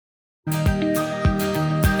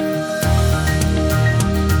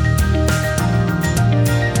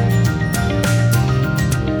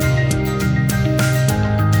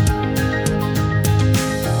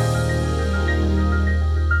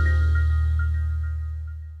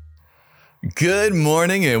Good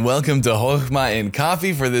morning and welcome to Chochmah and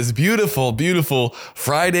Coffee for this beautiful, beautiful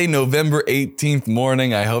Friday, November 18th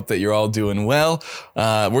morning. I hope that you're all doing well.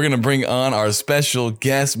 We're going to bring on our special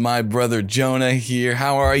guest, my brother Jonah here.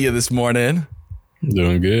 How are you this morning?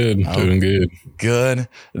 Doing good. Doing good. Good.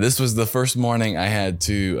 This was the first morning I had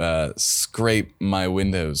to scrape my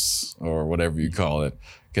windows or whatever you call it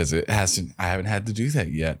because I haven't had to do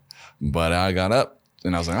that yet. But I got up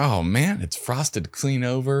and I was like, oh man, it's frosted clean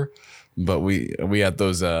over. But we had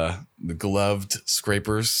those the gloved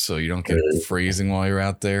scrapers so you don't get freezing while you're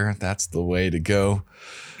out there. That's the way to go.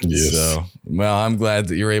 Yes. So, well, I'm glad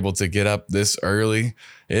that you're able to get up this early.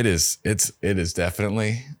 It is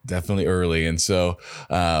definitely early. And so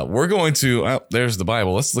we're going to, there's the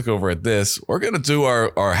Bible. Let's look over at this. We're going to do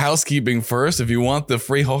our housekeeping first. If you want the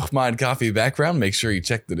free Chochmah and Coffee background, make sure you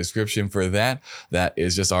check the description for that. That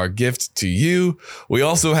is just our gift to you. We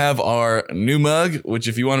also have our new mug, which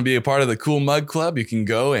if you want to be a part of the Cool Mug Club, you can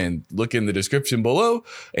go and look in the description below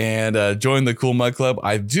and join the Cool Mug Club.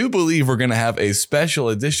 I do believe we're going to have a special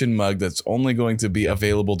edition mug that's only going to be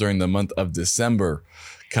available during the month of December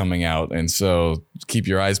coming out. And so keep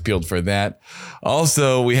your eyes peeled for that.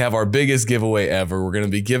 Also, we have our biggest giveaway ever. We're going to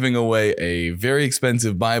be giving away a very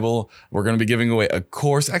expensive Bible. We're going to be giving away a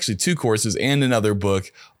course, actually 2 courses and another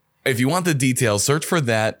book. If you want the details, search for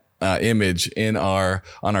that image on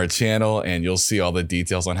our channel and you'll see all the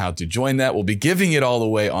details on how to join that. We'll be giving it all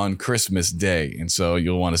away on Christmas Day. And so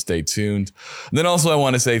you'll want to stay tuned. Then also I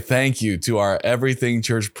want to say thank you to our Everything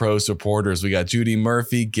Church Pro supporters. We got Judy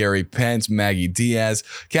Murphy, Gary Pence, Maggie Diaz,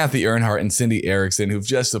 Kathy Earnhardt, and Cindy Erickson who've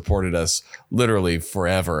just supported us literally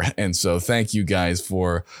forever. And so thank you guys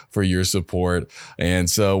for your support.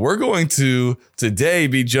 And so we're going to today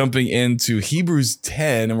be jumping into Hebrews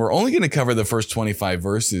 10 and we're only going to cover the first 25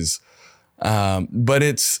 verses. But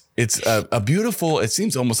it's a beautiful, it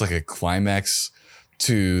seems almost like a climax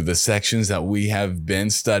to the sections that we have been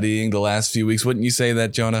studying the last few weeks. Wouldn't you say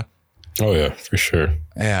that, Jonah? Oh yeah, for sure.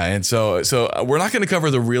 Yeah. And so we're not going to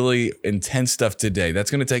cover the really intense stuff today.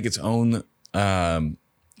 That's going to take its own,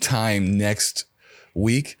 time next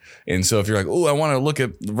week. And so if you're like, oh, I want to look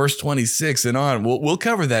at verse 26 and on, we'll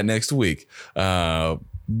cover that next week.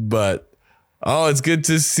 But it's good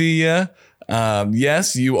to see you.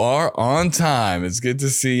 Yes, you are on time. It's good to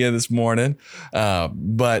see you this morning.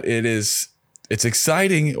 But it's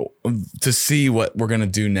exciting to see what we're going to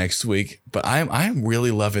do next week. But I'm really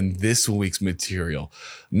loving this week's material.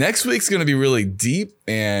 Next week's going to be really deep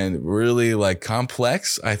and really like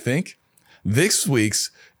complex, I think. This week's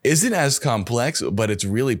isn't as complex, but it's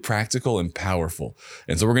really practical and powerful.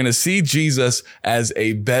 And so we're going to see Jesus as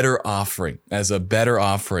a better offering,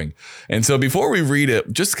 And so before we read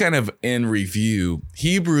it, just kind of in review,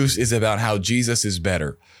 Hebrews is about how Jesus is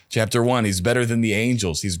better. Chapter 1, he's better than the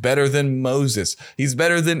angels. He's better than Moses. He's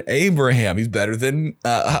better than Abraham. He's better than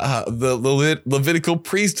the Levitical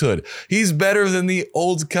priesthood. He's better than the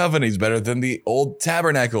old covenant. He's better than the old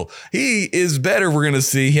tabernacle. He is better. We're going to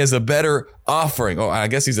see he has a better offering. Oh, I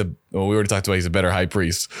guess we already talked about he's a better high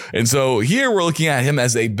priest. And so here we're looking at him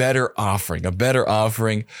as a better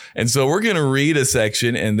offering. And so we're going to read a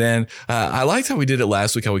section and then I liked how we did it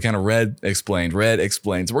last week, how we kind of read, explained.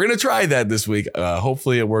 So we're going to try that this week.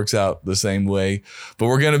 Hopefully it works out the same way. But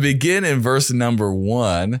we're going to begin in verse number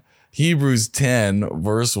 1, Hebrews 10,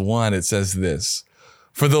 verse 1. It says this: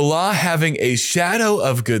 "For the law having a shadow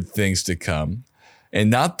of good things to come, and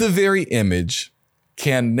not the very image,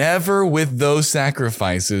 can never with those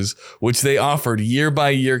sacrifices which they offered year by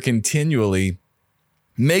year continually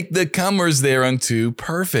make the comers thereunto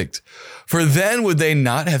perfect. For then would they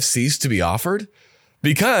not have ceased to be offered?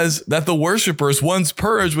 Because that the worshippers once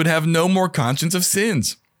purged would have no more conscience of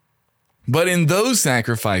sins. But in those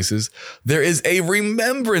sacrifices there is a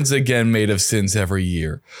remembrance again made of sins every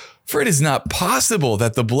year. For it is not possible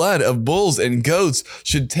that the blood of bulls and goats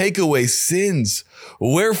should take away sins.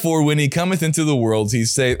 Wherefore, when he cometh into the world, he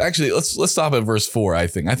saith," actually, let's stop at verse 4, I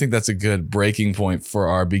think. I think that's a good breaking point for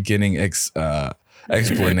our beginning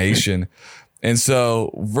explanation. And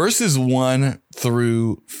so verses 1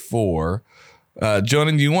 through 4,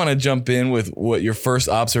 Jonah, do you want to jump in with what your first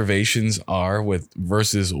observations are with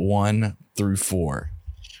verses 1 through 4?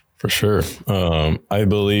 For sure. I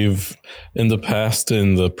believe in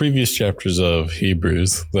the previous chapters of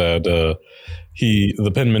Hebrews that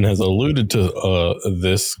the penman has alluded to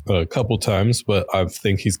this a couple times, but I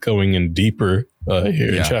think he's going in deeper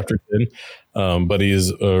here in chapter 10. But he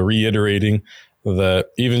is reiterating that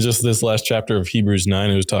even just this last chapter of Hebrews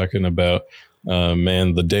 9, it was talking about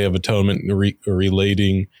the Day of Atonement,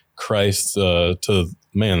 relating Christ to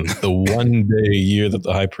the one day a year that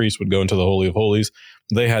the high priest would go into the Holy of Holies.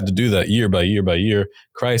 they had to do that year by year by year.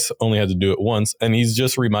 Christ only had to do it once. And he's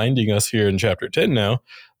just reminding us here in chapter 10 now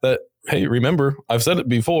that, hey, remember, I've said it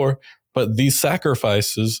before, but these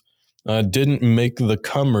sacrifices didn't make the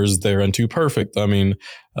comers thereunto perfect. I mean,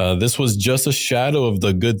 this was just a shadow of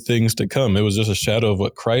the good things to come. It was just a shadow of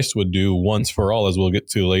what Christ would do once for all, as we'll get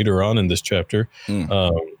to later on in this chapter.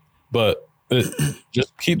 But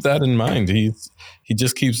just keep that in mind. He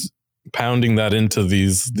just keeps pounding that into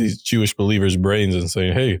these Jewish believers' brains and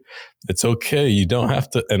saying, hey, it's okay. You don't have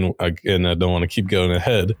to. And again, I don't want to keep going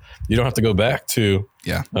ahead. You don't have to go back to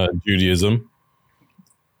Judaism.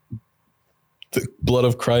 The blood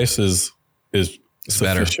of Christ is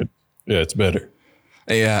sufficient. Better. Yeah, it's better.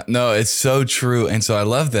 Yeah, no, it's so true. And so I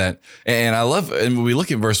love that. And when we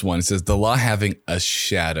look at verse 1, it says the law having a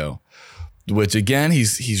shadow, which again,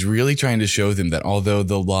 he's really trying to show them that although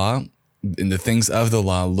the law and the things of the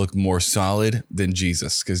law look more solid than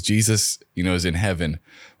Jesus, because Jesus, is in heaven,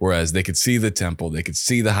 whereas they could see the temple, they could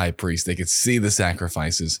see the high priest, they could see the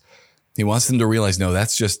sacrifices. He wants them to realize, no,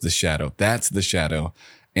 that's just the shadow. That's the shadow.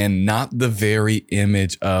 And not the very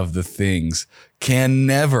image of the things. Can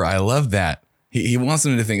never. I love that. He wants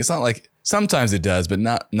them to think. It's not like sometimes it does, but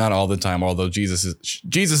not all the time. Although Jesus is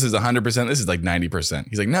 100%. This is like 90%.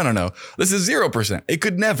 He's like, no. This is 0%. It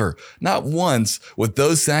could never, not once, with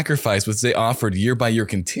those sacrifices which they offered year by year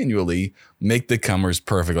continually, make the comers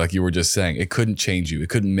perfect. Like you were just saying, it couldn't change you. It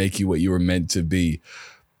couldn't make you what you were meant to be.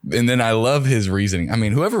 And then I love his reasoning. I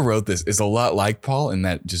mean, whoever wrote this is a lot like Paul in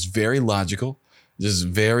that just very logical. Just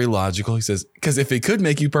very logical. He says, because if it could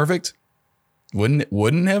make you perfect,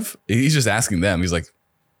 wouldn't have? He's just asking them. He's like,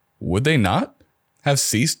 would they not have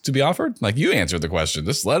ceased to be offered? Like, you answered the question.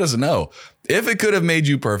 Just let us know. If it could have made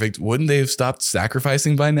you perfect, wouldn't they have stopped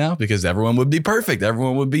sacrificing by now? Because everyone would be perfect.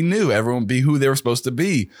 Everyone would be new. Everyone would be who they were supposed to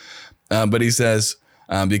be. But he says,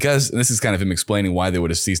 because, and this is kind of him explaining why they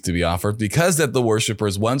would have ceased to be offered, because that the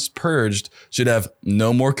worshipers once purged should have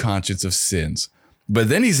no more conscience of sins. But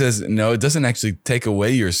then he says, no, it doesn't actually take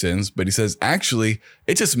away your sins. But he says, actually,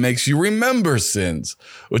 it just makes you remember sins,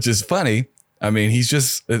 which is funny. I mean,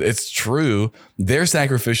 it's true. Their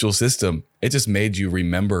sacrificial system, it just made you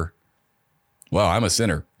remember, wow, I'm a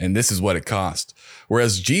sinner and this is what it cost.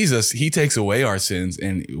 Whereas Jesus, he takes away our sins.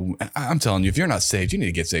 And I'm telling you, if you're not saved, you need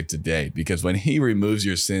to get saved today, because when he removes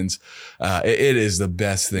your sins, it is the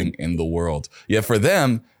best thing in the world. Yet for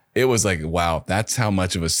them, it was like, wow, that's how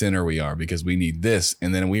much of a sinner we are, because we need this.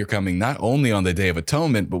 And then we are coming not only on the Day of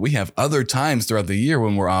Atonement, but we have other times throughout the year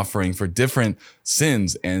when we're offering for different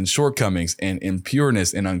sins and shortcomings and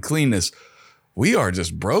impureness and uncleanness. We are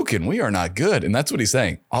just broken. We are not good. And that's what he's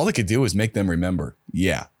saying. All it could do is make them remember,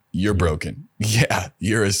 yeah, you're broken. Yeah,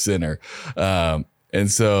 you're a sinner.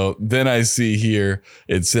 And so then I see here,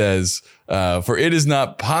 it says, for it is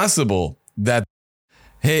not possible that.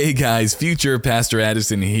 Hey guys, future Pastor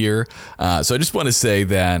Addison here. So I just want to say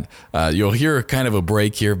that you'll hear kind of a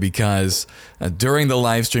break here because during the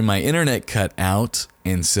live stream, my internet cut out.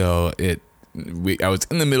 And so I was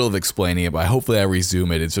in the middle of explaining it, but hopefully I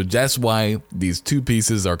resume it. And so that's why these two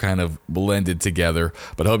pieces are kind of blended together.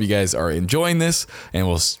 But I hope you guys are enjoying this, and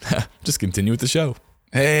we'll just continue with the show.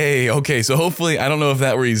 Hey, okay. So hopefully, I don't know if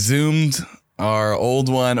that resumed our old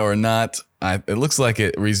one or not. It looks like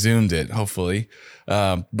it resumed it, hopefully.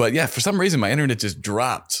 But yeah, for some reason, my internet just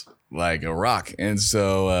dropped like a rock. And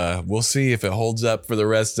so we'll see if it holds up for the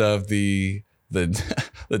rest of the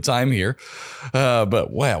time here.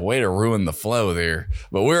 But wow, way to ruin the flow there.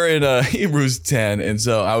 But we're in Hebrews 10. And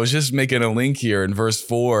so I was just making a link here in verse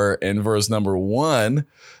 4 and verse number 1.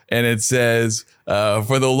 And it says,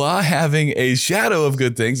 for the law having a shadow of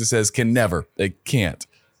good things, it says can never, it can't.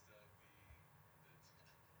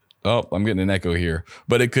 Oh, I'm getting an echo here,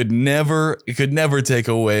 but it could never take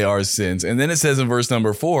away our sins. And then it says in verse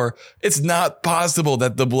number 4, it's not possible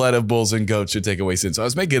that the blood of bulls and goats should take away sins. So I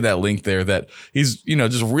was making that link there that he's,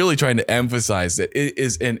 just really trying to emphasize that it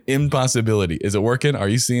is an impossibility. Is it working? Are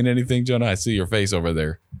you seeing anything, Jonah? I see your face over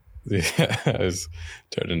there. Yeah, I was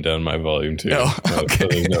turning down my volume too. Oh, okay. So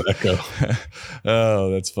there's no echo.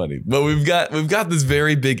 Oh, that's funny. But we've got this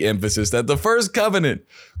very big emphasis that the first covenant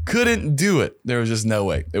couldn't do it. There was just no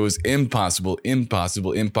way. It was impossible.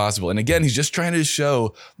 And again, he's just trying to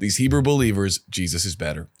show these Hebrew believers Jesus is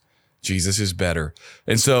better. Jesus is better.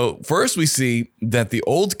 And so first we see that the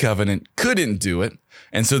old covenant couldn't do it.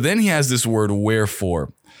 And so then he has this word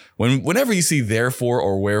wherefore. Whenever you see therefore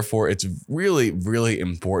or wherefore, it's really, really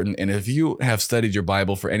important. And if you have studied your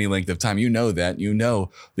Bible for any length of time, you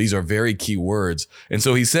know these are very key words. And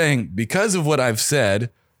so he's saying, because of what I've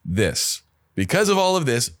said, this, because of all of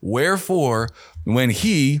this, wherefore, when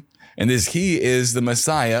he, And this he is the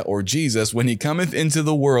Messiah, or Jesus. When he cometh into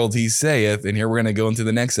the world, he saith, and here we're going to go into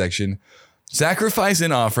the next section, sacrifice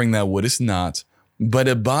and offering thou wouldest not, but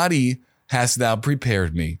a body hast thou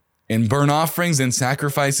prepared me. In burnt offerings and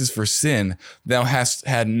sacrifices for sin, thou hast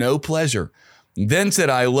had no pleasure. Then said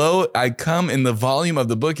I, lo, I come in the volume of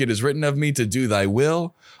the book. It is written of me to do thy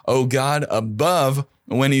will, O God, above.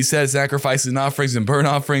 When he said sacrifices and offerings and burnt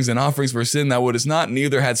offerings and offerings for sin, thou wouldest not,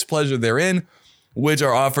 neither hadst pleasure therein, which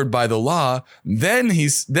are offered by the law. Then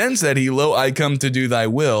said he, lo, I come to do thy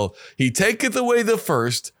will. He taketh away the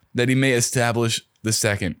first, that he may establish the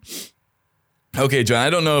second. Okay, John, I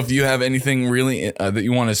don't know if you have anything really that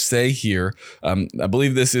you want to say here. I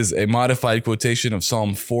believe this is a modified quotation of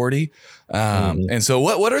Psalm 40. And so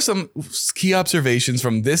what are some key observations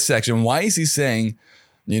from this section? Why is he saying,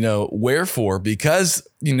 wherefore? Because,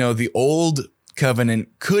 the old covenant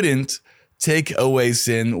couldn't take away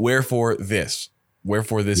sin. Wherefore this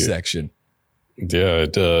section? Yeah,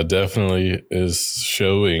 it definitely is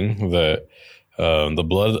showing that the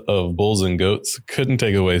blood of bulls and goats couldn't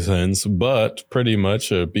take away sins, but pretty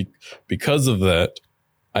much because of that,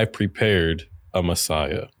 I prepared a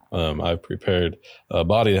Messiah. I've prepared a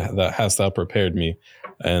body that hast thou prepared me.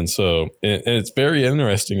 And so it's very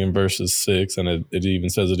interesting in verses 6, and it even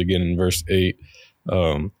says it again in verse 8,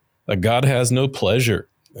 that God has no pleasure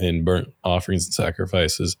in burnt offerings and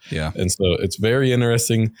sacrifices. Yeah. And so it's very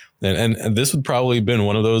interesting. And this would probably have been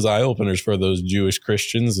one of those eye openers for those Jewish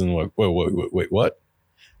Christians. And wait, what?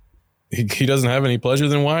 He doesn't have any pleasure?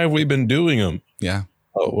 Then why have we been doing them? Yeah.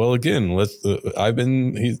 Oh, well, again,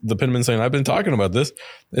 the penman saying, I've been talking about this.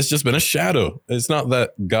 It's just been a shadow. It's not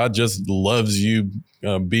that God just loves you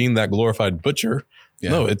being that glorified butcher. Yeah.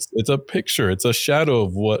 No, it's a picture. It's a shadow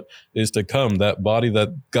of what is to come, that body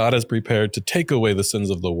that God has prepared to take away the sins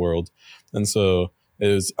of the world. And so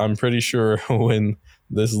I'm pretty sure when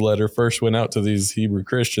this letter first went out to these Hebrew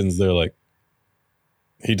Christians, they're like,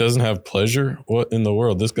 he doesn't have pleasure? What in the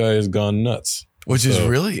world? This guy has gone nuts. Which is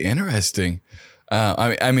really interesting.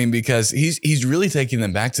 I mean, because he's really taking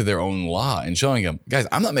them back to their own law and showing them, guys,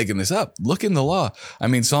 I'm not making this up. Look in the law. I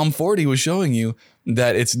mean, Psalm 40 was showing you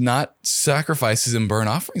that it's not sacrifices and burnt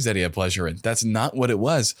offerings that he had pleasure in. That's not what it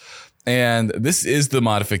was. And this is the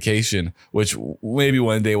modification, which maybe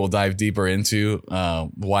one day we'll dive deeper into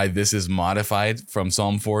why this is modified from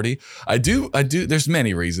Psalm 40. I do. There's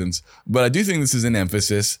many reasons, but I do think this is an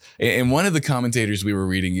emphasis. And one of the commentators we were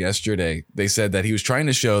reading yesterday, they said that he was trying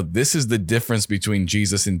to show this is the difference between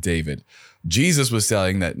Jesus and David. Jesus was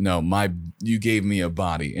saying that, no, you gave me a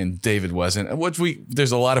body, and David wasn't,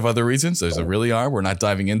 there's a lot of other reasons. There really are. We're not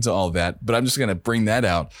diving into all that, but I'm just going to bring that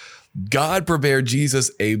out. God prepared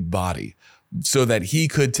Jesus a body so that he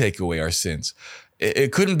could take away our sins.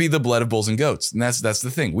 It couldn't be the blood of bulls and goats. And that's the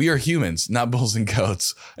thing. We are humans, not bulls and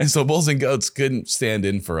goats. And so bulls and goats couldn't stand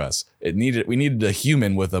in for us. We needed a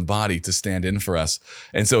human with a body to stand in for us.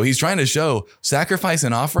 And so he's trying to show sacrifice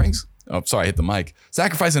and offerings. Oh, sorry, I hit the mic.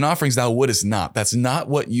 Sacrifice and offerings thou wouldest not. That's not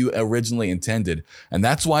what you originally intended. And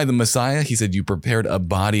that's why the Messiah, he said, you prepared a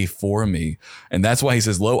body for me. And that's why he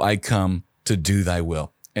says, lo, I come to do thy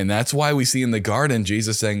will. And that's why we see in the garden,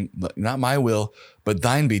 Jesus saying, not my will, but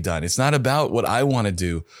thine be done. It's not about what I want to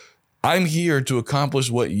do. I'm here to accomplish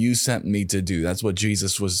what you sent me to do. That's what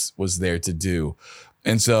Jesus was there to do.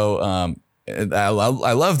 And so I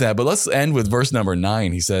love that. But let's end with verse number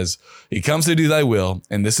 9. He says, he comes to do thy will.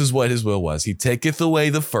 And this is what his will was. He taketh away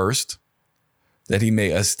the first, that he may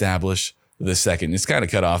establish the second. It's kind of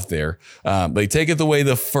cut off there. But he taketh away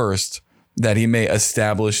the first, that he may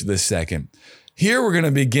establish the second. Here we're going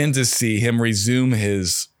to begin to see him resume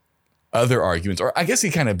his other arguments, or I guess he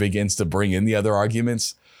kind of begins to bring in the other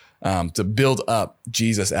arguments to build up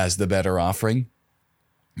Jesus as the better offering.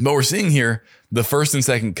 But we're seeing here the first and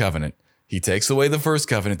second covenant. He takes away the first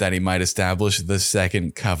covenant that he might establish the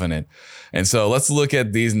second covenant. And so let's look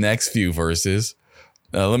at these next few verses.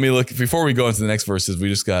 Before we go into the next verses, we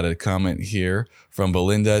just got a comment here from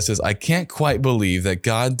Belinda. It says, I can't quite believe that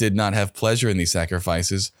God did not have pleasure in these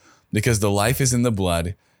sacrifices, because the life is in the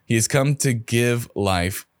blood. He has come to give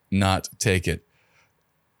life, not take it.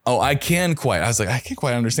 I was like, I can't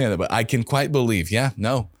quite understand that, but I can quite believe. Yeah,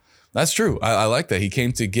 no, that's true. I like that. He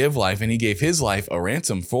came to give life, and he gave his life a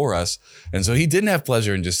ransom for us. And so he didn't have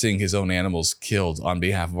pleasure in just seeing his own animals killed on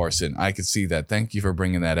behalf of our sin. I could see that. Thank you for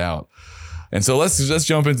bringing that out. And so let's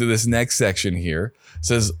jump into this next section here. It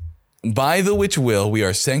says, by the which will we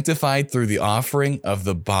are sanctified through the offering of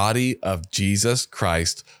the body of Jesus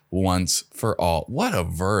Christ once for all. What a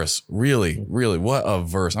verse. Really, really, what a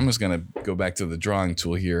verse. I'm just going to go back to the drawing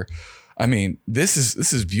tool here. I mean, this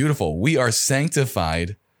is beautiful. We are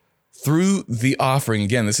sanctified through the offering.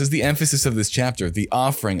 Again, this is the emphasis of this chapter, the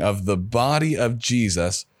offering of the body of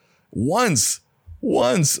Jesus once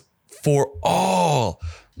for all.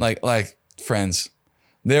 Like friends,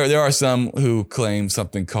 there are some who claim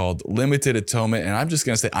something called limited atonement, and I'm just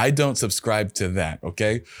going to say I don't subscribe to that,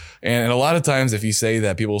 okay? And a lot of times if you say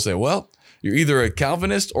that, people will say, well, you're either a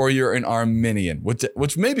Calvinist or you're an Arminian,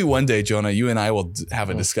 which maybe one day, Jonah, you and I will have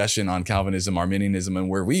a discussion on Calvinism, Arminianism, and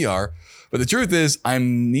where we are. But the truth is,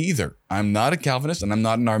 I'm neither. I'm not a Calvinist and I'm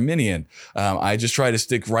not an Arminian. I just try to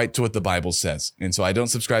stick right to what the Bible says. And so I don't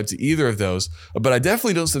subscribe to either of those, but I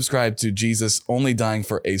definitely don't subscribe to Jesus only dying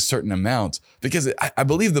for a certain amount, because I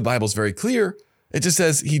believe the Bible's very clear. It just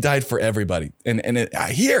says he died for everybody. And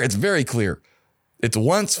here it's very clear. It's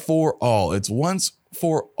once for all. It's once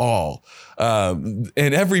for all. And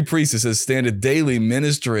every priest, it says, standeth daily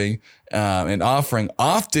ministering and offering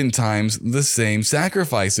oftentimes the same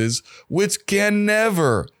sacrifices, which can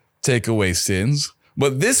never take away sins.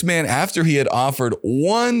 But this man, after he had offered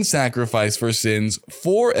one sacrifice for sins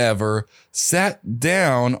forever, sat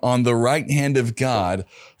down on the right hand of God,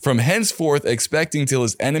 from henceforth expecting till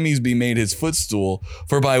his enemies be made his footstool.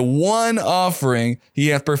 For by one offering he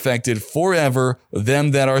hath perfected forever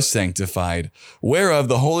them that are sanctified, whereof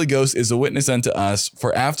the Holy Ghost is a witness unto us.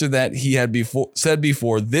 For after that he had said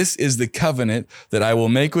before, this is the covenant that I will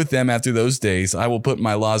make with them after those days. I will put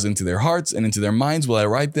my laws into their hearts, and into their minds will I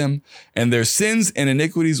write them, and their sins and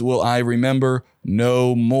iniquities will I remember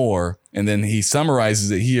no more. And then he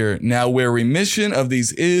summarizes it here. Now where remission of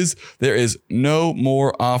these is, there is no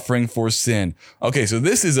more offering for sin. Okay, so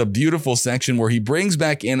this is a beautiful section where he brings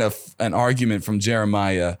back in an argument from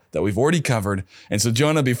Jeremiah that we've already covered. And so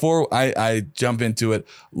Jonah, before I jump into it,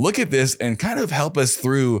 look at this and kind of help us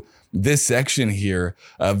through this section here,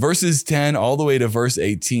 verses 10 all the way to verse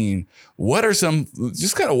 18. What are some,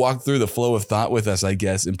 just kind of walk through the flow of thought with us, I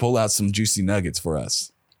guess, and pull out some juicy nuggets for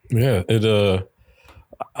us. Yeah,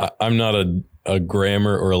 I'm not a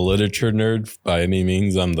grammar or a literature nerd by any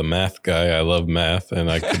means. I'm the math guy. I love math,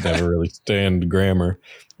 and I could never really stand grammar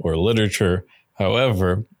or literature.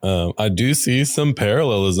 However, I do see some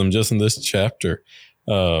parallelism just in this chapter.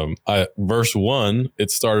 Verse 1,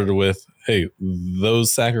 it started with, hey,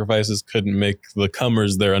 those sacrifices couldn't make the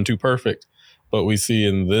comers thereunto perfect. But we see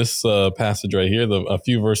in this passage right here, a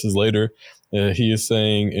few verses later, he is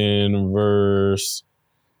saying in verse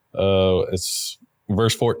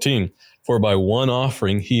 14, for by one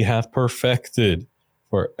offering he hath perfected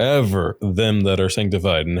forever them that are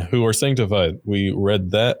sanctified. And who are sanctified? We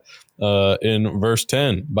read that in verse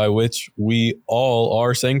 10, by which we all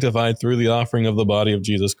are sanctified through the offering of the body of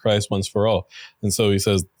Jesus Christ once for all. And so he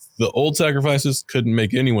says the old sacrifices couldn't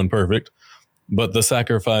make anyone perfect, but the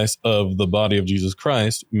sacrifice of the body of Jesus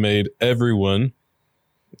Christ made everyone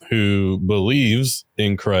who believes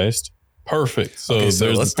in Christ perfect. So, okay,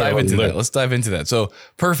 so let's dive into that. Let's dive into that. So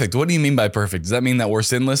perfect. What do you mean by perfect? Does that mean that we're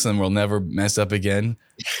sinless and we'll never mess up again?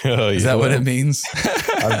 Is that what it means?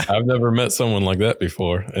 I've never met someone like that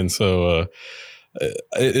before. And so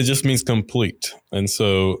it just means complete. And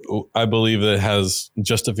so I believe that it has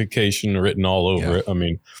justification written all over it. I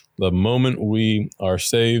mean, the moment we are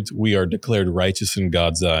saved, we are declared righteous in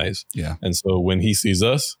God's eyes. Yeah. And so when he sees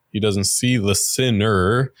us, he doesn't see the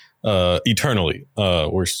sinner eternally.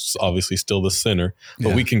 We're obviously still the sinner,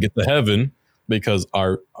 but we can get to heaven because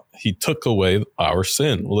he took away our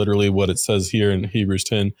sin. Literally what it says here in Hebrews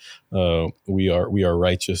 10, we are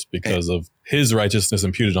righteous because of his righteousness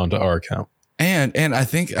imputed onto our account. And I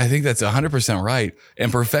think that's 100% right.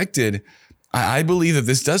 And perfected, I believe that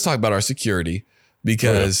this does talk about our security,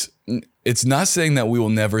 because it's not saying that we will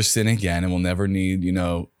never sin again and we'll never need,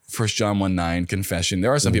 1 John 1:9 confession.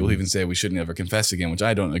 There are some people who even say we shouldn't ever confess again, which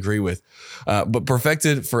I don't agree with. But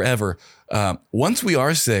perfected forever. Once we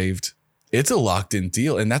are saved, it's a locked in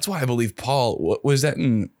deal. And that's why I believe Paul, what was that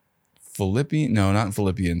in Philippians? No, not in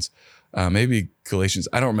Philippians. Maybe Galatians.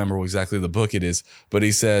 I don't remember exactly the book it is, but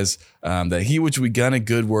he says that he which begun a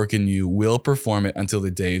good work in you will perform it until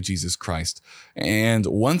the day of Jesus Christ. And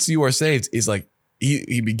once you are saved, it's like,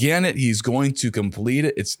 He began it. He's going to complete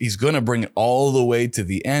it. He's going to bring it all the way to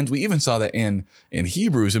the end. We even saw that in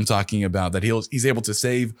Hebrews, him talking about that he's able to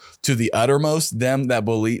save to the uttermost them that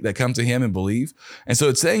believe, that come to him and believe. And so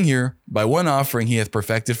it's saying here, by one offering, he hath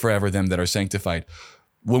perfected forever them that are sanctified.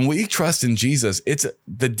 When we trust in Jesus,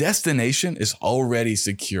 the destination is already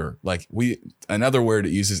secure. Like another word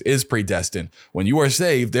it uses is predestined. When you are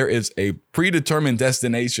saved, there is a predetermined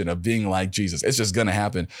destination of being like Jesus. It's just going to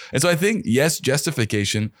happen. And so I think, yes,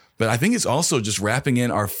 justification, but I think it's also just wrapping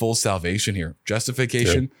in our full salvation here.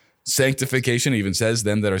 Justification, sanctification, it even says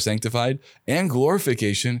them that are sanctified, and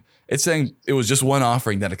glorification. It's saying it was just one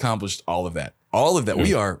offering that accomplished all of that. All of that.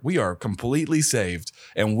 Yeah. We are completely saved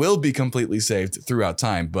and will be completely saved throughout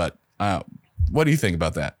time. But what do you think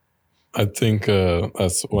about that? I think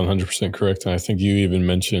that's 100% correct. And I think you even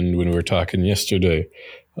mentioned when we were talking yesterday,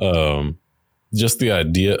 just the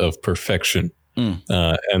idea of perfection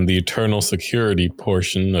and the eternal security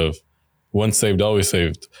portion of once saved, always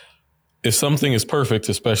saved. If something is perfect,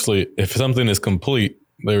 especially if something is complete,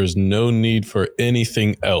 there is no need for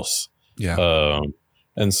anything else. Yeah.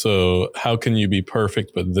 And so how can you be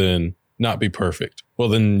perfect, but then not be perfect? Well,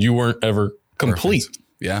 then you weren't ever complete. Perfect.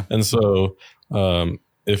 Yeah. And so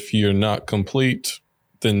if you're not complete,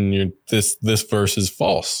 then this verse is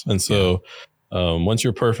false. And so once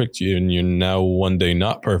you're perfect and you're now one day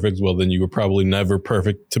not perfect, well, then you were probably never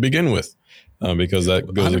perfect to begin with, because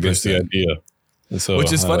that goes 100%. against the idea. And so,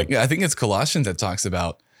 which is funny. I think it's Colossians that talks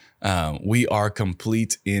about we are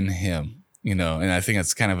complete in him. You know, and I think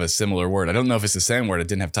it's kind of a similar word. I don't know if it's the same word. I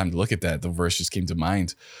didn't have time to look at that. The verse just came to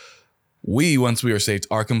mind. We, once we are saved,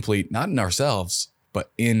 are complete, not in ourselves,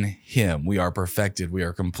 but in him. We are perfected. We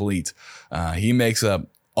are complete. He makes up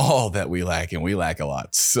all that we lack, and we lack a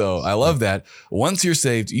lot. So I love that. Once you're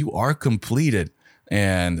saved, you are completed.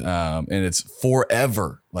 And it's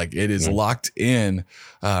forever, like it is locked in.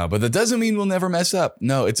 But that doesn't mean we'll never mess up.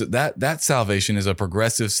 No, it's that salvation is a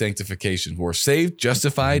progressive sanctification. We're saved,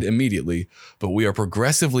 justified immediately, but we are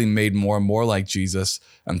progressively made more and more like Jesus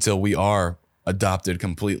until we are adopted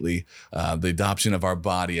completely. The adoption of our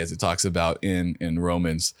body, as it talks about in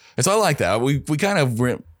Romans. And so I like that. We kind of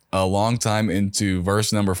went a long time into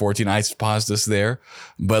verse number 14. I paused us there,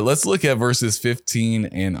 but let's look at verses 15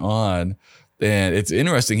 and on. And it's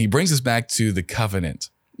interesting. He brings us back to the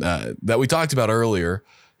covenant that we talked about earlier.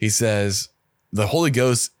 He says the Holy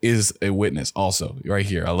Ghost is a witness also right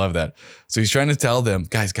here. I love that. So he's trying to tell them,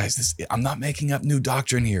 guys, I'm not making up new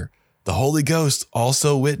doctrine here. The Holy Ghost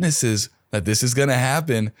also witnesses that this is going to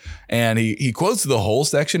happen. And he quotes the whole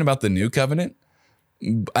section about the new covenant.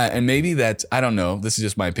 And maybe that, I don't know, this is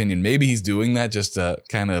just my opinion. Maybe he's doing that just to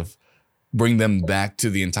kind of bring them back to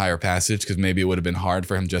the entire passage, because maybe it would have been hard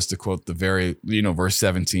for him just to quote the very, verse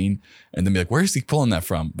 17 and then be like, where is he pulling that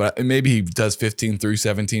from? But maybe he does 15 through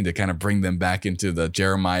 17 to kind of bring them back into the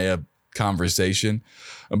Jeremiah conversation.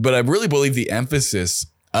 But I really believe the emphasis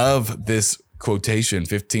of this quotation,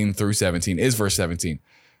 15 through 17, is verse 17.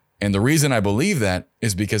 And the reason I believe that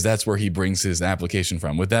is because that's where he brings his application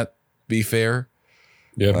from. Would that be fair?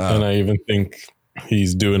 Yeah. And I even think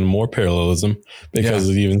he's doing more parallelism, because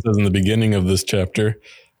it even says in the beginning of this chapter,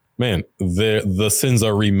 man, the sins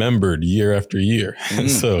are remembered year after year.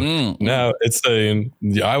 Now it's saying,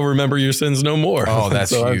 I remember your sins no more. Oh,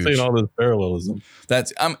 that's so huge. I'm saying all this parallelism.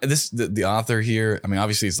 That's the author here. I mean,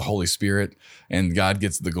 obviously it's the Holy Spirit, and God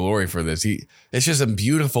gets the glory for this. It's just a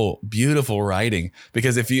beautiful, beautiful writing,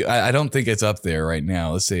 because I don't think it's up there right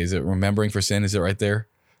now. Let's see, is it remembering for sin? Is it right there?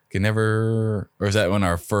 Can never, or is that in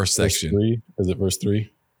our first section? Verse 3? Is it verse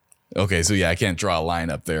 3? Okay, so I can't draw a line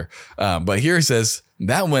up there. But here he says,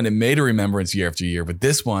 that one, it made a remembrance year after year. But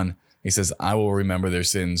this one, he says, I will remember their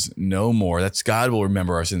sins no more. That's God will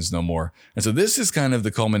remember our sins no more. And so this is kind of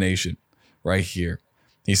the culmination right here.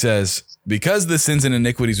 He says, because the sins and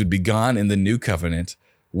iniquities would be gone in the new covenant,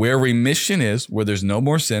 where remission is, where there's no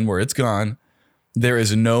more sin, where it's gone, there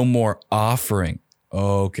is no more offering.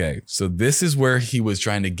 Okay, so this is where he was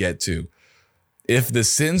trying to get to. If the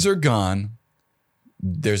sins are gone,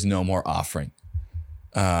 there's no more offering.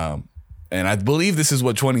 And I believe this is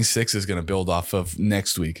what 26 is going to build off of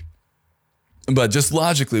next week. But just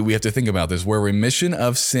logically, we have to think about this. Where remission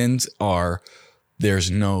of sins are, there's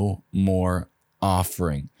no more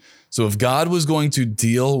offering. So if God was going to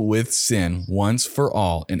deal with sin once for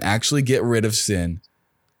all and actually get rid of sin,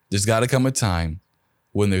 there's got to come a time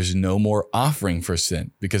when there's no more offering for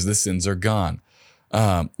sin, because the sins are gone.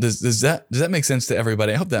 Does that make sense to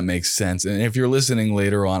everybody? I hope that makes sense. And if you're listening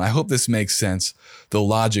later on, I hope this makes sense. The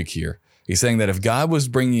logic here. He's saying that if God was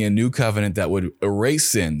bringing a new covenant that would erase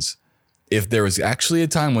sins, if there was actually a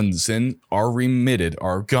time when sin are remitted,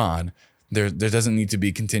 are gone, there doesn't need to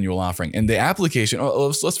be continual offering. And the application,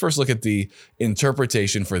 let's first look at the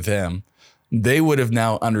interpretation for them. They would have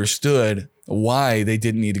now understood why they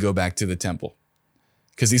didn't need to go back to the temple.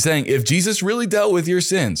 Because he's saying, if Jesus really dealt with your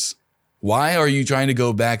sins, why are you trying to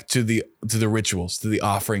go back to the rituals, to the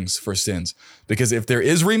offerings for sins? Because if there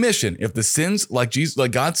is remission, if the sins, like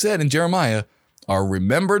God said in Jeremiah, are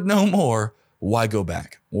remembered no more, why go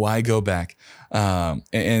back? Why go back?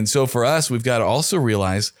 And so for us, we've got to also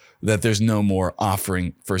realize that there's no more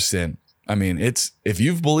offering for sin. I mean, if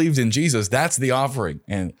you've believed in Jesus, that's the offering.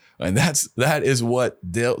 And that is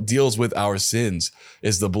what deals with our sins,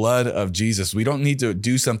 is the blood of Jesus. We don't need to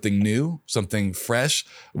do something new, something fresh.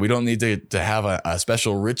 We don't need to have a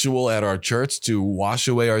special ritual at our church to wash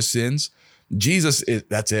away our sins. Jesus,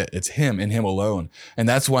 that's it. It's him and him alone. And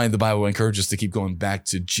that's why the Bible encourages us to keep going back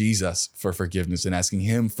to Jesus for forgiveness and asking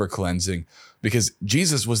him for cleansing, because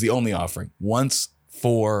Jesus was the only offering once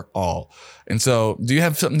for all. And so, do you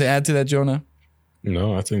have something to add to that, Jonah?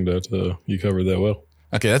 No, I think that you covered that well.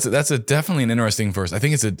 Okay, that's definitely an interesting verse. I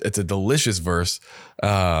think it's a delicious verse.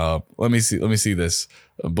 Let me see this.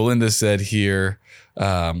 Belinda said here,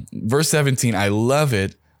 verse 17. I love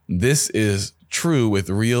it. This is true with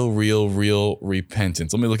real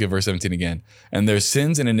repentance. Let me look at verse 17 again. And their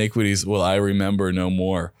sins and iniquities will I remember no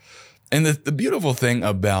more. And the beautiful thing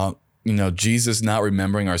about, Jesus not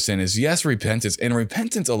remembering our sin is, yes, repentance. And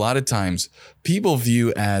repentance, a lot of times people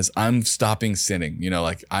view as, I'm stopping sinning,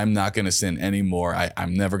 like I'm not going to sin anymore.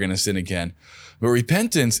 I'm never going to sin again. But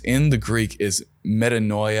repentance in the Greek is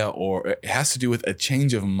metanoia, or it has to do with a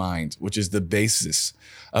change of mind, which is the basis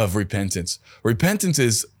of repentance. Repentance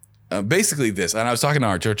is basically this, and I was talking to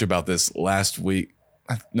our church about this last week.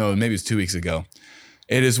 No, maybe it's 2 weeks ago.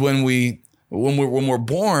 It is when we're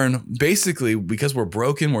born, basically, because we're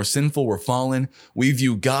broken, we're sinful, we're fallen, we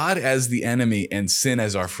view God as the enemy and sin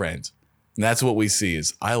as our friend. And that's what we see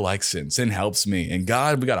is, I like sin. Sin helps me. And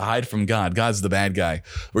God, we got to hide from God. God's the bad guy.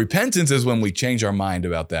 Repentance is when we change our mind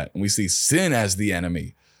about that. And we see sin as the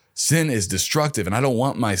enemy. Sin is destructive, and I don't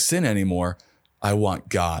want my sin anymore. I want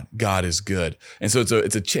God. God is good. And so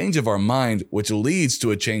it's a change of our mind, which leads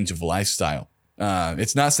to a change of lifestyle.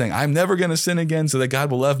 It's not saying I'm never going to sin again so that God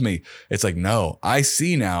will love me. It's like, no, I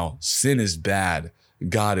see now sin is bad.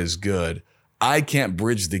 God is good. I can't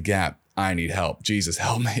bridge the gap. I need help. Jesus,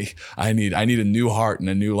 help me. I need a new heart and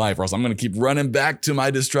a new life, or else I'm going to keep running back to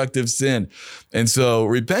my destructive sin. And so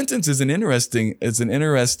repentance is an interesting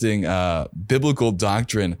biblical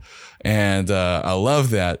doctrine. And I love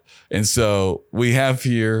that. And so we have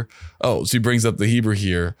here, she brings up the Hebrew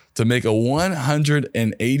here, to make a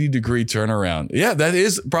 180 degree turnaround. Yeah, that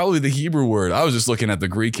is probably the Hebrew word. I was just looking at the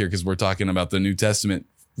Greek here because we're talking about the New Testament.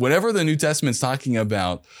 Whenever the New Testament's talking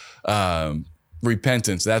about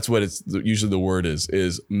repentance, that's what it's usually the word is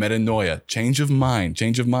metanoia, change of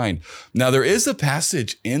mind. Now, there is a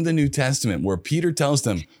passage in the New Testament where Peter tells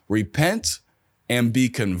them, repent and be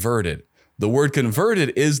converted. The word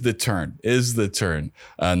converted is the turn,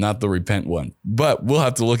 not the repent one. But we'll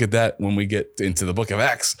have to look at that when we get into the book of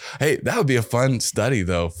Acts. Hey, that would be a fun study,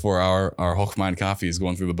 though, for our Hochmind Coffee is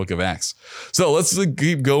going through the book of Acts. So let's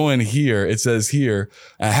keep going here. It says here,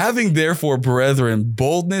 having therefore, brethren,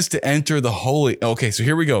 boldness to enter the holy. Okay, so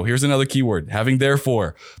here we go. Here's another key word, having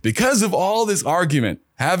therefore. Because of all this argument,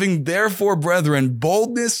 having therefore, brethren,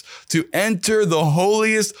 boldness to enter the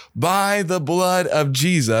holiest by the blood of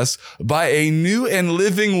Jesus, by a new and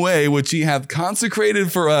living way, which he hath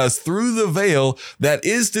consecrated for us through the veil, that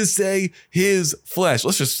is to say, his flesh.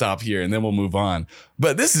 Let's just stop here and then we'll move on.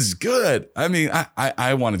 But this is good. I mean,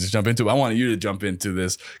 I wanted to jump into it. I want you to jump into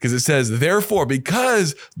this because it says, therefore,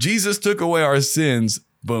 because Jesus took away our sins,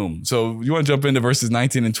 boom. So you want to jump into verses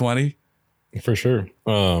 19 and 20? For sure.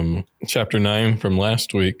 Chapter 9 from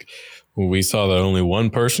last week, we saw that only one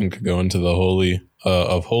person could go into the Holy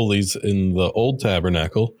of Holies in the old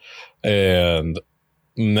tabernacle. And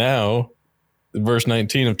now, verse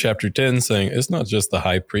 19 of chapter 10 saying it's not just the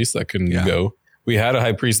high priest that can go. We had a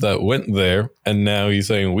high priest that went there, and now he's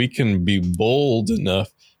saying we can be bold enough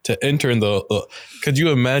to enter in the. Could you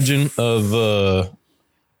imagine the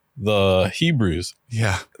Hebrews?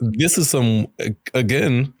 Yeah. This is some,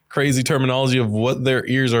 again, crazy terminology of what their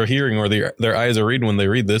ears are hearing or their eyes are reading when they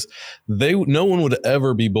read this. No one would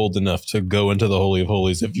ever be bold enough to go into the Holy of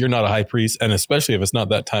Holies if you're not a high priest, and especially if it's not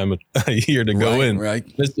that time of year to go in. Right.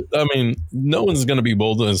 I mean, no one's going to be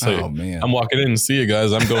bold and say, I'm walking in and see you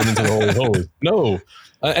guys. I'm going into the Holy of Holies. No.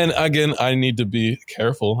 And again, I need to be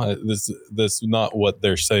careful. This is not what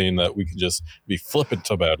they're saying, that we can just be flippant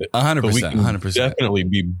about it. 100%. But we can 100%. definitely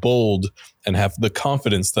be bold and have the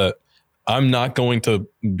confidence that I'm not going to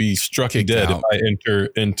be struck dead if I enter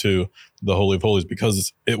into the Holy of Holies,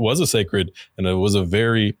 because it was a sacred and it was a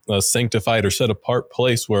very sanctified or set apart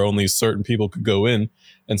place where only certain people could go in.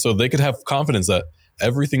 And so they could have confidence that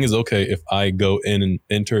everything is okay if I go in and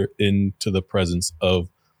enter into the presence of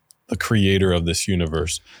the creator of this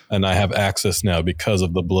universe. And I have access now because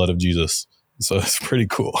of the blood of Jesus. So it's pretty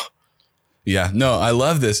cool. Yeah, no, I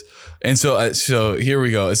love this. And so here we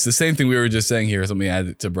go. It's the same thing we were just saying here. Let me add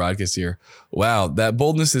it to broadcast here. Wow, that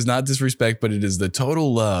boldness is not disrespect, but it is the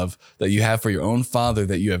total love that you have for your own Father,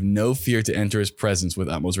 that you have no fear to enter his presence with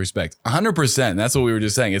utmost respect. 100%. That's what we were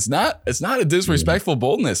just saying. It's not a disrespectful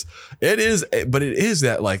boldness. It is, but it is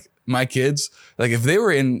that, like, my kids, like, if they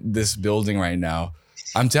were in this building right now,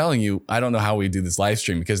 I'm telling you, I don't know how we do this live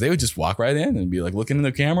stream, because they would just walk right in and be like looking in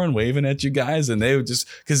the camera and waving at you guys. And they would just,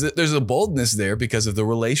 because there's a boldness there because of the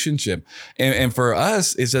relationship. And for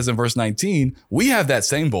us, it says in verse 19, we have that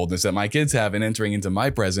same boldness that my kids have in entering into my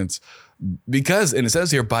presence because, and it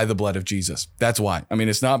says here, by the blood of Jesus. That's why. I mean,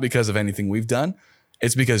 it's not because of anything we've done.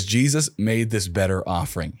 It's because Jesus made this better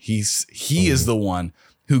offering. He is the one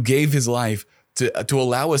who gave his life to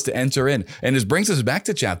allow us to enter in. And this brings us back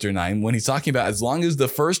to chapter 9 when he's talking about, as long as the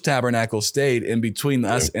first tabernacle stayed in between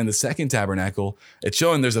us and the second tabernacle, it's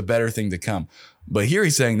showing there's a better thing to come. But here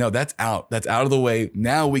he's saying, no, that's out of the way.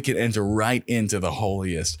 Now we can enter right into the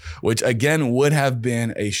holiest, which again would have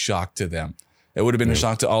been a shock to them. It would have been a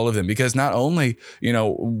shock to all of them, because not only,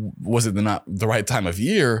 was it not the right time of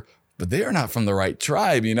year, but they are not from the right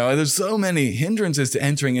tribe. There's so many hindrances to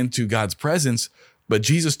entering into God's presence. But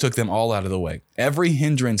Jesus took them all out of the way. Every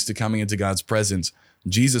hindrance to coming into God's presence,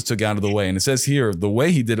 Jesus took out of the way. And it says here, the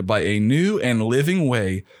way he did it by a new and living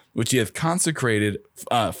way, which he hath consecrated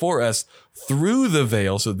for us through the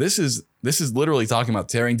veil. So this is literally talking about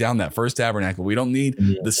tearing down that first tabernacle. We don't need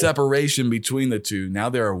the separation between the two. Now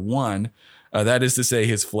there are one. That is to say,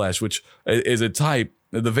 his flesh, which is a type.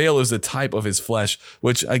 The veil is a type of his flesh,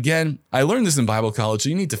 which, again, I learned this in Bible college. So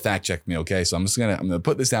you need to fact check me, okay? So I'm gonna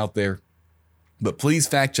put this out there. But please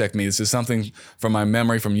fact check me. This is something from my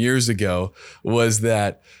memory from years ago, was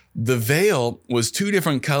that the veil was two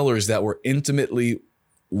different colors that were intimately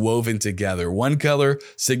woven together. One color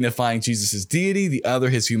signifying Jesus' deity, the other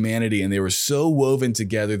his humanity. And they were so woven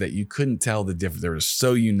together that you couldn't tell the difference. They were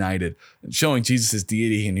so united, showing Jesus'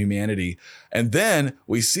 deity and humanity. And then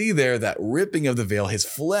we see there that ripping of the veil, his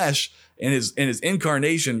flesh, in his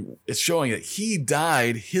incarnation, is showing that he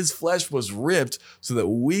died. His flesh was ripped so that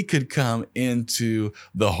we could come into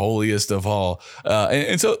the holiest of all.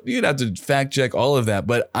 And so you'd have to fact check all of that.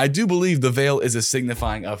 But I do believe the veil is a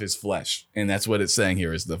signifying of his flesh. And that's what it's saying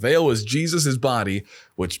here, is the veil was Jesus's body,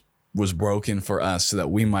 which was broken for us so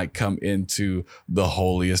that we might come into the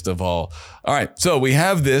holiest of all. All right, so we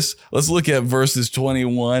have this. Let's look at verses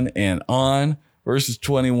 21 and on. Verses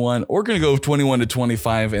 21, we're going to go 21 to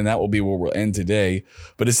 25, and that will be where we'll end today.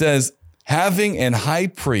 But it says, having an high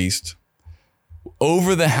priest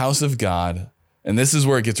over the house of God, and this is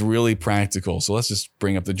where it gets really practical. So let's just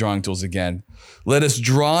bring up the drawing tools again. Let us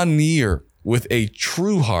draw near with a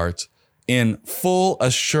true heart in full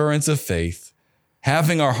assurance of faith,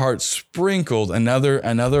 having our hearts sprinkled, another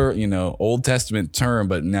Old Testament term,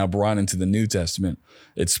 but now brought into the New Testament.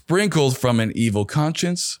 It's sprinkled from an evil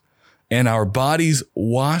conscience, and our bodies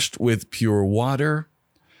washed with pure water.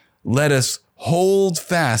 Let us hold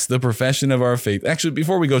fast the profession of our faith. Actually,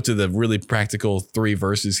 before we go to the really practical 3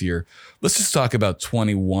 verses here, let's just talk about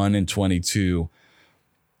 21 and 22.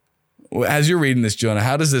 As you're reading this, Jonah,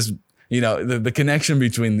 how does this, the connection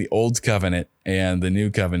between the old covenant and the new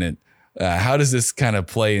covenant, how does this kind of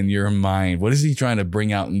play in your mind? What is he trying to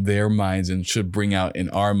bring out in their minds and should bring out in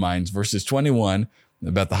our minds? Verses 21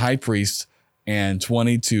 about the high priest, and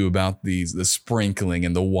 22 about the sprinkling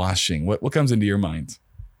and the washing. What comes into your mind?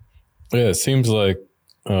 Yeah, it seems like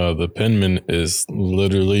the penman is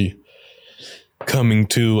literally coming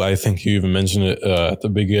to, I think you even mentioned it at the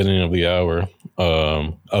beginning of the hour,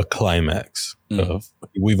 a climax.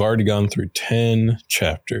 We've already gone through 10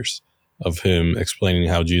 chapters of him explaining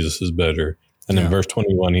how Jesus is better. And in verse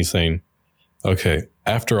 21, he's saying, okay,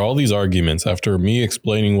 after all these arguments, after me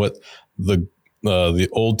explaining what the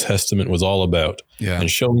Old Testament was all about, and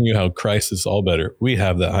showing you how Christ is all better, we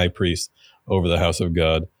have that high priest over the house of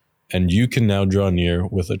God, and you can now draw near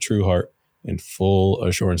with a true heart and full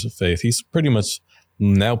assurance of faith. He's pretty much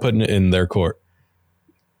now putting it in their court.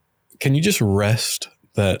 Can you just rest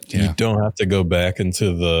that you don't have to go back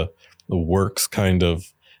into the works kind of,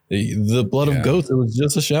 the blood of goats? It was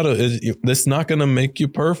just a shadow. It's not going to make you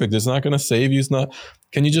perfect. It's not going to save you. It's not.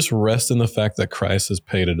 Can you just rest in the fact that Christ has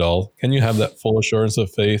paid it all? Can you have that full assurance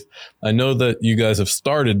of faith? I know that you guys have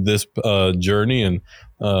started this journey, and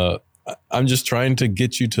I'm just trying to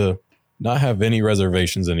get you to not have any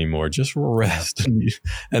reservations anymore. Just rest.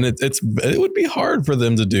 And it would be hard for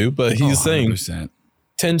them to do, but he's saying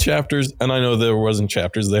 10 chapters, and I know there wasn't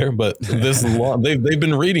chapters there, but this long, they've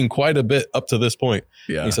been reading quite a bit up to this point.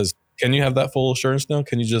 Yeah. He says, can you have that full assurance now?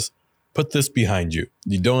 Can you just put this behind you?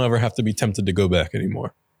 You don't ever have to be tempted to go back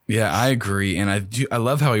anymore. Yeah, I agree. And I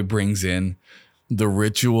love how he brings in the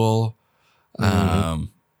ritual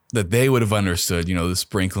that they would have understood, the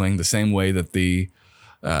sprinkling, the same way that the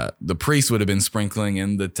priest would have been sprinkling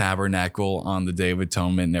in the tabernacle on the Day of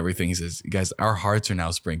Atonement and everything. He says, guys, our hearts are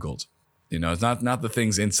now sprinkled. It's not the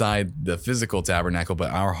things inside the physical tabernacle,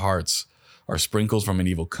 but our hearts are sprinkled from an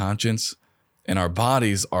evil conscience, and our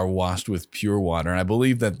bodies are washed with pure water. And I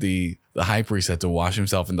believe that the high priest had to wash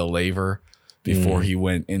himself in the laver before he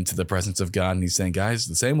went into the presence of God. And he's saying, guys,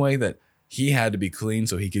 the same way that he had to be clean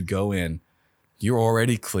so he could go in, you're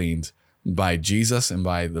already cleaned by Jesus and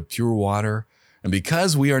by the pure water. And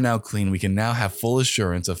because we are now clean, we can now have full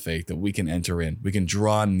assurance of faith that we can enter in. We can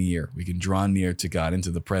draw near. We can draw near to God,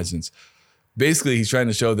 into the presence. Basically, he's trying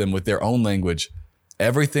to show them with their own language,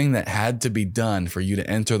 everything that had to be done for you to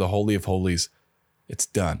enter the Holy of Holies, it's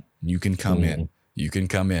done. You can come in. You can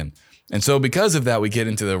come in. And so because of that, we get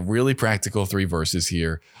into the really practical 3 verses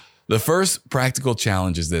here. The first practical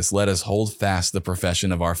challenge is this: let us hold fast the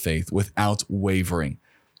profession of our faith without wavering.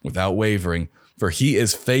 Without wavering, for he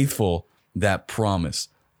is faithful that promise.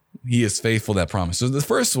 He is faithful that promise. So the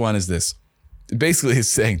first one is this. Basically,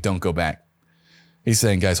 he's saying, don't go back. He's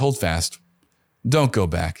saying, guys, hold fast. Don't go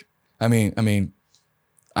back. I mean,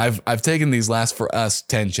 I've taken these last for us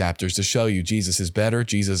 10 chapters to show you Jesus is better.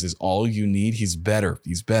 Jesus is all you need. He's better.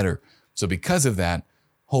 He's better. So because of that,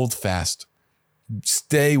 hold fast.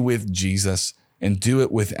 Stay with Jesus and do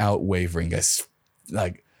it without wavering, guys.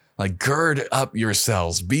 Like gird up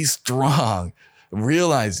yourselves. Be strong.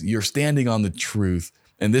 Realize you're standing on the truth.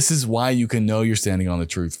 And this is why you can know you're standing on the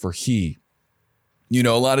truth. For he, a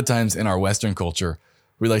lot of times in our Western culture,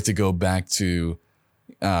 we like to go back to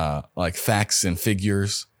like facts and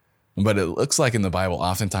figures. But it looks like in the Bible,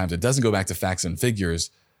 oftentimes it doesn't go back to facts and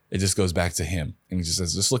figures. It just goes back to him. And he just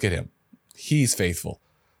says, just look at him. He's faithful.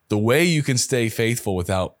 The way you can stay faithful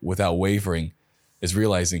without wavering is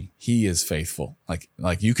realizing he is faithful.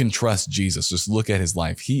 Like you can trust Jesus. Just look at his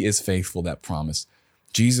life. He is faithful, that promise.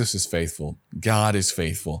 Jesus is faithful. God is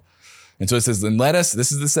faithful. And so it says, then let us,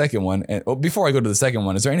 this is the second one. And before I go to the second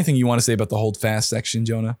one, is there anything you want to say about the hold fast section,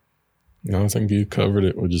 Jonah? No, I think you covered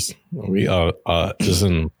it. We are just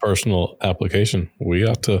in personal application. We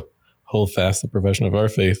ought to hold fast the profession of our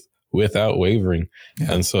faith without wavering.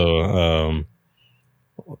 Yeah. And so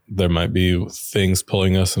there might be things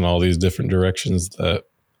pulling us in all these different directions that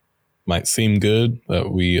might seem good,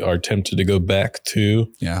 that we are tempted to go back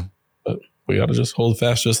to. Yeah. But we ought to just hold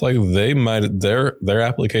fast, just like they might, their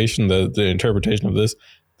application, the interpretation of this,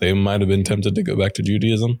 they might have been tempted to go back to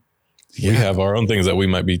Judaism. Yeah. We have our own things that we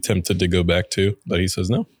might be tempted to go back to, but he says,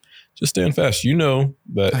 no, just stand fast. You know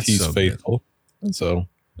that that's he's so faithful. Good. And so.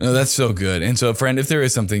 No, that's so good. And so, friend, if there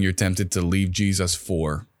is something you're tempted to leave Jesus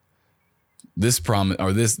for, this promise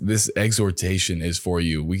or this exhortation is for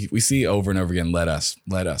you. We see over and over again, let us,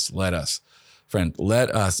 friend,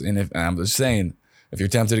 let us. And I'm just saying, if you're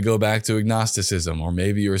tempted to go back to agnosticism, or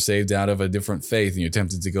maybe you're saved out of a different faith and you're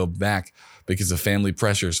tempted to go back because of family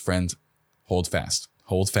pressures, friend, hold fast.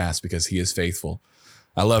 Hold fast because he is faithful.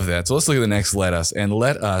 I love that. So let's look at the next let us. And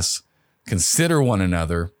let us consider one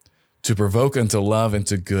another to provoke unto love and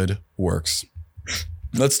to good works.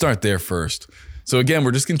 Let's start there first. So again,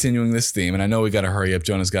 we're just continuing this theme, and I know we got to hurry up.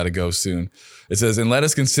 Jonah's got to go soon. It says, and let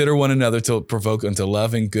us consider one another to provoke unto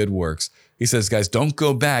love and good works. He says, guys, don't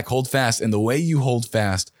go back, hold fast. And the way you hold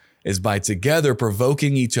fast is by together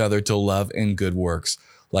provoking each other to love and good works.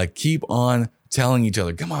 Like keep on telling each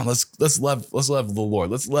other, come on, let's love the Lord.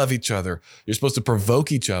 Let's love each other. You're supposed to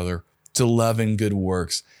provoke each other to love and good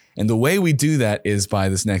works. And the way we do that is by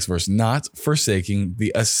this next verse, not forsaking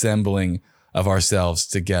the assembling of ourselves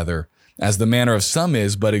together, as the manner of some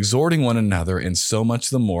is, but exhorting one another, and so much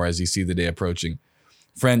the more as you see the day approaching.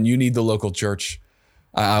 Friend, you need the local church.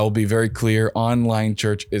 I will be very clear. Online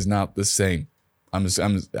church is not the same. I'm just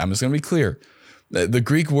going to be clear. The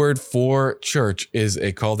Greek word for church is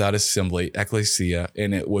a called out assembly, ekklesia,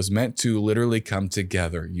 and it was meant to literally come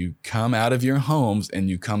together. You come out of your homes and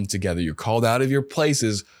you come together. You're called out of your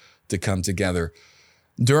places to come together.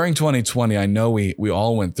 During 2020, I know we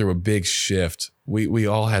all went through a big shift. We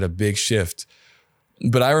all had a big shift.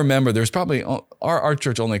 But I remember there's probably, our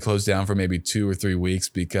church only closed down for maybe 2 or 3 weeks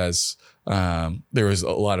because there was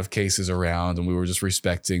a lot of cases around and we were just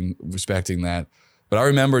respecting that. But I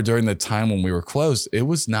remember during the time when we were closed, it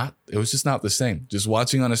was just not the same. Just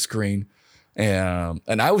watching on a screen. And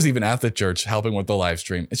I was even at the church helping with the live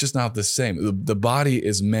stream. It's just not the same. The body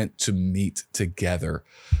is meant to meet together.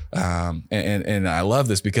 And I love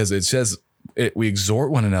this because it says we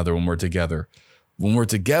exhort one another when we're together. When we're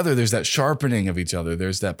together, there's that sharpening of each other.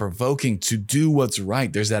 There's that provoking to do what's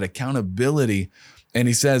right. There's that accountability And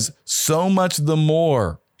he says, so much the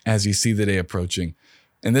more as you see the day approaching.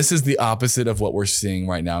 And this is the opposite of what we're seeing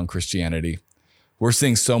right now in Christianity. We're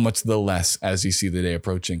seeing so much the less as you see the day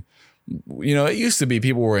approaching. You know, it used to be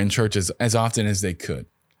people were in church as often as they could.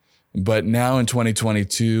 But now in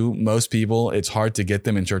 2022, most people, it's hard to get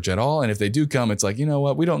them in church at all. And if they do come, it's like, you know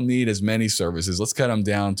what? We don't need as many services. Let's cut them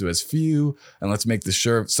down to as few, and let's make the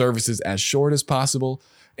services as short as possible.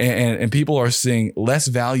 And people are seeing less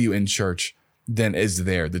value in church than is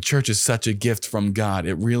there. The church is such a gift from God.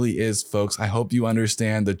 It really is, folks. I hope you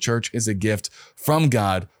understand the church is a gift from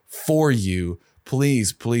God for you.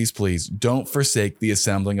 Please, please, please don't forsake the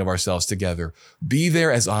assembling of ourselves together. Be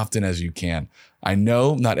there as often as you can. I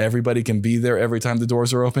know not everybody can be there every time the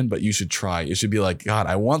doors are open, but you should try. It should be like, God,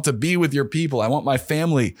 I want to be with your people. I want my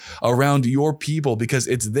family around your people, because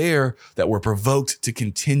it's there that we're provoked to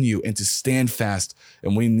continue and to stand fast.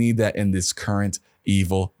 And we need that in this current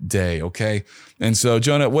evil day. Okay. And so,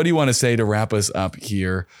 Jonah, what do you want to say to wrap us up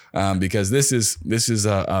here? Because this is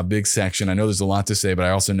a big section. I know there's a lot to say, but I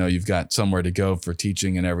also know you've got somewhere to go for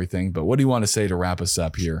teaching and everything. But what do you want to say to wrap us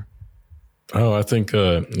up here? Oh, I think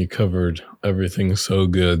you covered everything so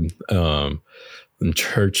good. And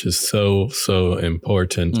church is so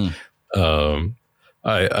important.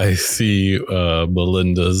 I see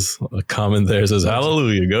Belinda's comment there. It says,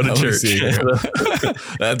 hallelujah, go to church.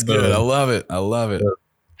 That's good. I love it. I love it.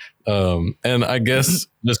 And I guess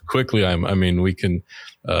just quickly, we can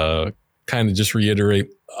kind of just reiterate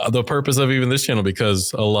the purpose of even this channel,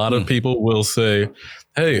 because a lot of people will say,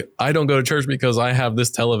 hey, I don't go to church because I have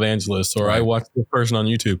this televangelist, or I watch this person on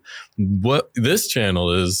YouTube. What this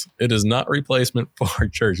channel is, it is not replacement for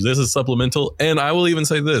church. This is supplemental. And I will even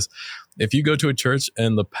say this. If you go to a church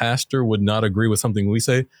and the pastor would not agree with something we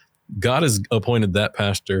say, God has appointed that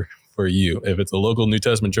pastor for you. If it's a local New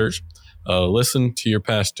Testament church, listen to your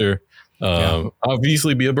pastor.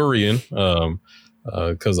 Obviously be a Berean,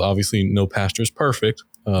 because obviously no pastor is perfect,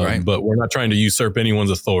 but we're not trying to usurp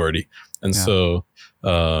anyone's authority. And so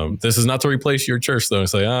this is not to replace your church, though, and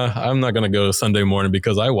say, I'm not going to go Sunday morning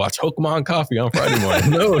because I watch Hokemon Coffee on Friday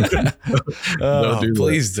morning. No,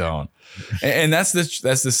 please don't. And that's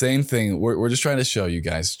the same thing. We're just trying to show you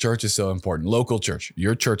guys, church is so important. Local church,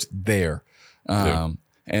 your church there.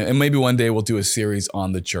 And maybe one day we'll do a series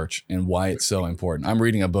on the church and why it's so important. I'm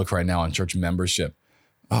reading a book right now on church membership.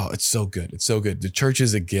 Oh, it's so good. It's so good. The church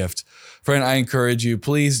is a gift. Friend, I encourage you,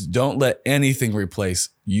 please don't let anything replace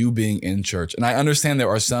you being in church. And I understand there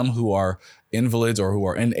are some who are invalids or who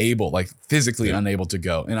are unable, like physically unable to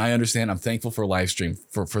go. And I understand. I'm thankful for Livestream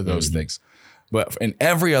for those things. But in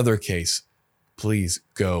every other case, please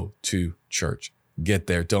go to church. Get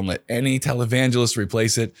there. Don't let any televangelist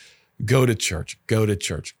replace it. Go to church, go to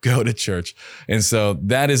church, go to church. And so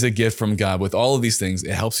that is a gift from God. With all of these things,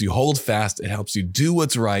 it helps you hold fast. It helps you do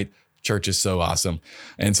what's right. Church is so awesome.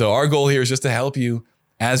 And so our goal here is just to help you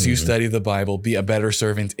as you study the Bible, be a better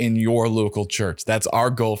servant in your local church. That's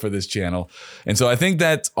our goal for this channel. And so I think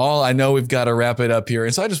that's all. I know we've got to wrap it up here.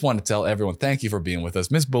 And so I just want to tell everyone, thank you for being with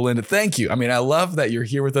us. Miss Belinda, thank you. I mean, I love that you're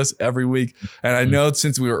here with us every week. And I know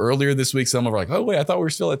since we were earlier this week, some of are like, oh, wait, I thought we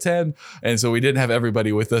were still at 10. And so we didn't have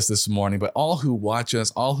everybody with us this morning, but all who watch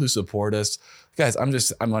us, all who support us, guys, I'm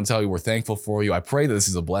going to tell you, we're thankful for you. I pray that this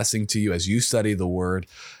is a blessing to you as you study the word.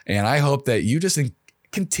 And I hope that you just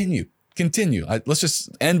continue. Let's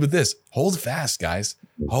just end with this. Hold fast, guys.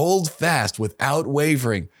 Hold fast without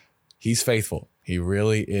wavering. He's faithful. He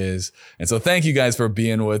really is. And so thank you guys for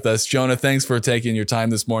being with us. Jonah, thanks for taking your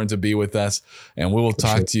time this morning to be with us. And we will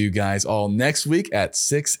talk to you guys all next week at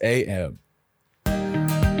 6 a.m.